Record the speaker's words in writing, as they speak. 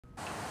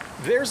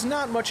There's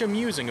not much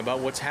amusing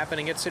about what's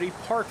happening at City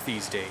Park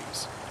these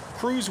days.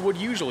 Crews would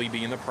usually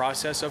be in the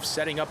process of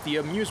setting up the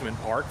amusement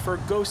park for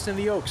Ghost in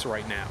the Oaks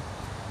right now.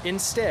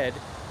 Instead,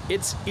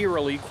 it's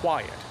eerily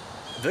quiet.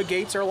 The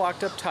gates are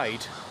locked up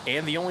tight,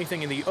 and the only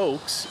thing in the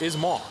Oaks is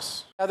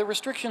moss. The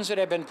restrictions that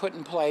have been put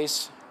in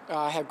place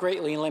have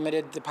greatly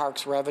limited the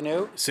park's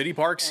revenue. City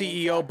Park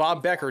CEO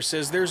Bob Becker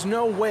says there's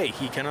no way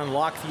he can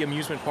unlock the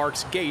amusement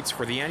park's gates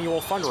for the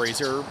annual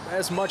fundraiser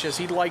as much as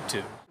he'd like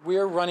to.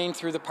 We're running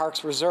through the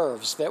park's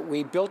reserves that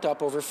we built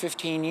up over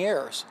 15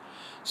 years.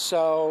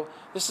 So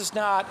this is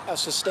not a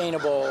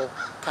sustainable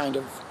kind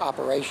of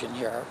operation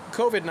here.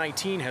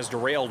 COVID-19 has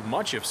derailed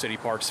much of City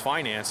Park's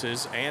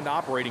finances, and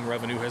operating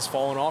revenue has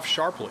fallen off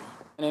sharply.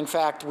 And in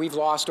fact, we've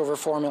lost over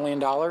 $4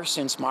 million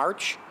since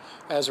March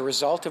as a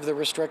result of the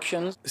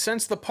restrictions.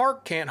 Since the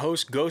park can't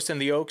host Ghost in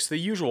the Oaks the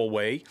usual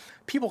way,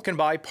 people can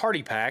buy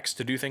party packs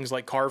to do things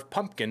like carve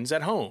pumpkins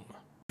at home.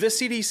 The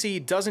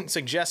CDC doesn't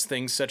suggest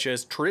things such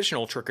as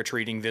traditional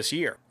trick-or-treating this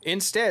year.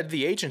 Instead,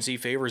 the agency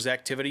favors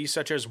activities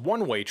such as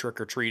one-way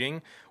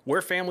trick-or-treating,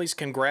 where families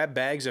can grab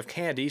bags of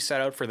candy set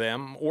out for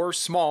them, or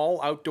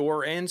small,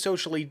 outdoor, and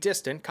socially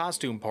distant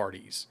costume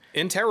parties.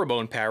 In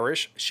Terrebonne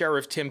Parish,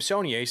 Sheriff Tim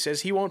Saunier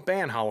says he won't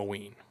ban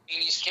Halloween.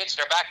 These kids,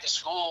 they're back to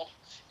school.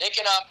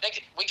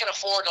 We can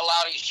afford to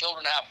allow these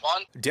children to have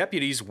fun.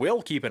 Deputies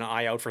will keep an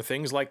eye out for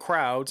things like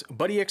crowds,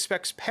 but he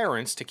expects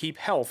parents to keep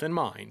health in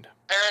mind.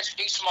 Parents,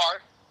 be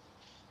smart.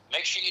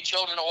 Make sure your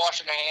children are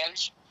washing their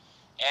hands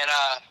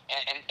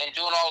and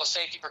doing all the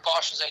safety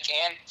precautions they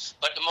can.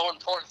 But the more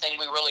important thing,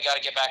 we really got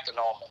to get back to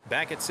normal.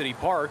 Back at City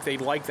Park,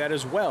 they'd like that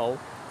as well,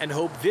 and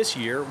hope this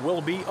year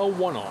will be a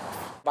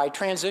one-off. By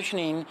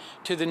transitioning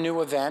to the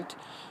new event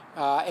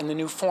and the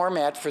new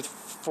format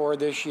for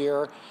this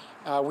year,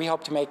 we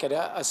hope to make it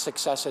a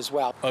success as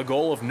well. A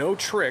goal of no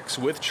tricks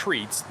with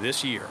treats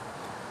this year.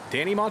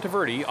 Danny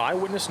Monteverde,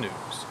 Eyewitness News.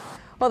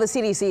 Well, the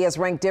CDC has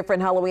ranked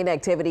different Halloween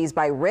activities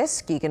by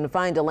risk. You can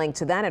find a link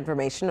to that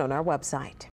information on our website.